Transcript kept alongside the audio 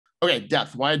Okay,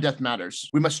 depth. Why depth matters.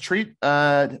 We must treat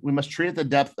at the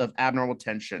depth of abnormal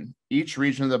tension. Each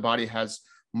region of the body has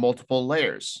multiple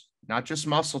layers, not just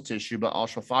muscle tissue, but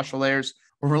also fascial layers.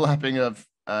 Overlapping of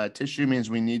tissue means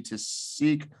we need to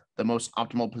seek the most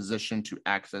optimal position to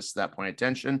access that point of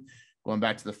tension. Going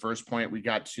back to the first point, we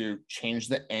got to change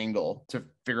the angle to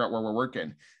figure out where we're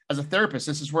working. As a therapist,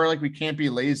 this is where like we can't be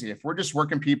lazy. If we're just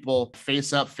working people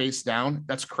face up, face down,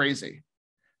 that's crazy.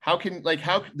 How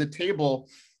the table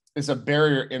is a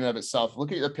barrier in and of itself.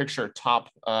 Look at the picture top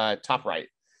right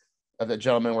of the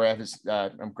gentleman where I have his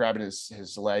I'm grabbing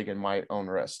his leg and my own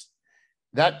wrist.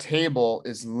 That table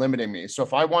is limiting me. So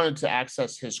if I wanted to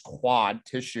access his quad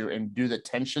tissue and do the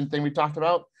tension thing we talked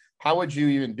about, how would you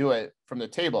even do it from the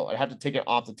table? I'd have to take it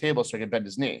off the table so I can bend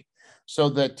his knee. So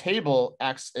the table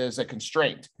acts as a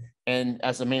constraint. And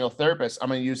as a manual therapist, I'm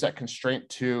going to use that constraint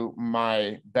to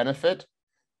my benefit,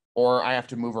 or I have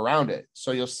to move around it.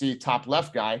 So you'll see top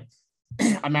left guy,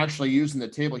 I'm actually using the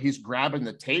table. He's grabbing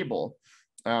the table.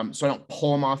 So I don't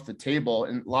pull him off the table.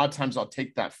 And a lot of times I'll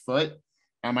take that foot,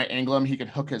 I might angle him. He can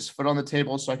hook his foot on the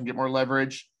table so I can get more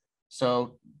leverage.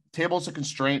 So table's a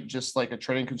constraint, just like a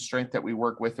training constraint that we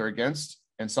work with or against.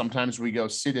 And sometimes we go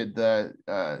seated. The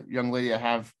young lady I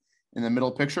have in the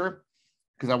middle picture,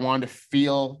 because I wanted to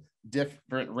feel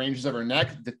different ranges of her neck.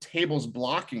 The table's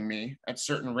blocking me at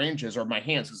certain ranges, or my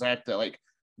hands, because I have to like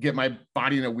get my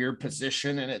body in a weird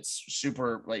position and it's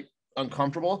super like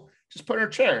uncomfortable. Just put her in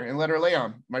a chair and let her lay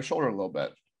on my shoulder a little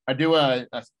bit. I do a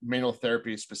manual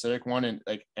therapy specific one, and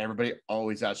like everybody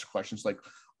always asks questions like,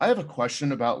 I have a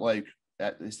question about like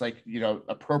that. It's like,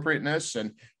 appropriateness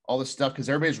and all this stuff, because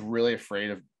everybody's really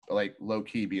afraid of like low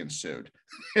key being sued.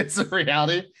 It's a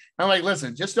reality. I'm like,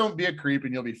 listen, just don't be a creep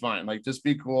and you'll be fine. Like, just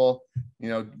be cool,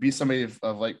 be somebody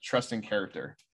of like trusting character.